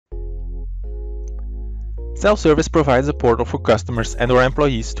Self-service provides a portal for customers and/or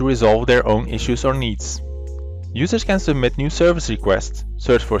employees to resolve their own issues or needs. Users can submit new service requests,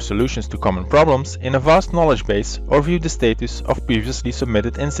 search for solutions to common problems in a vast knowledge base, or view the status of previously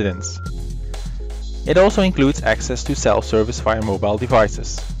submitted incidents. It also includes access to self-service via mobile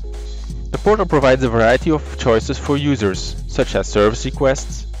devices. The portal provides a variety of choices for users, such as service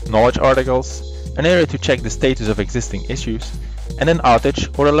requests, knowledge articles, an area to check the status of existing issues, and an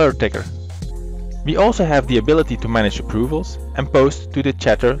outage or alert ticker. We also have the ability to manage approvals and post to the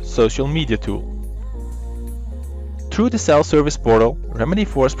Chatter social media tool. Through the self-service portal,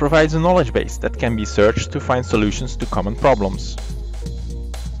 Remedyforce provides a knowledge base that can be searched to find solutions to common problems.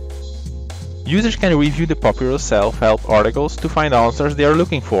 Users can review the popular self-help articles to find answers they are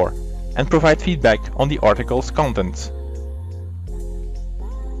looking for and provide feedback on the article's content.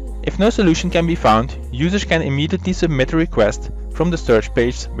 If no solution can be found, users can immediately submit a request from the search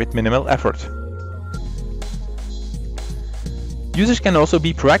page with minimal effort. Users can also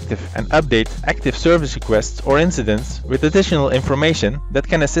be proactive and update active service requests or incidents with additional information that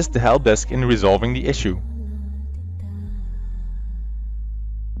can assist the help desk in resolving the issue.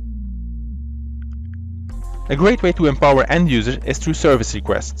 A great way to empower end users is through service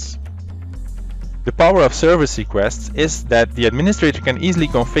requests. The power of service requests is that the administrator can easily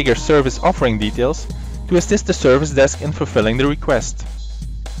configure service offering details to assist the service desk in fulfilling the request.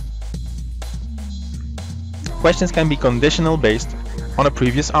 Questions can be conditional based on a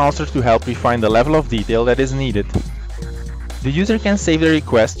previous answer to help refine the level of detail that is needed. The user can save the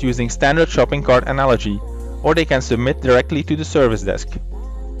request using standard shopping cart analogy, or they can submit directly to the service desk.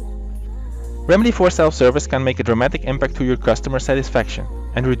 Remedyforce self-service can make a dramatic impact to your customer satisfaction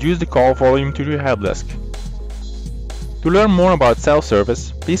and reduce the call volume to your help desk. To learn more about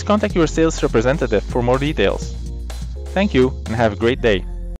self-service, please contact your sales representative for more details. Thank you and have a great day.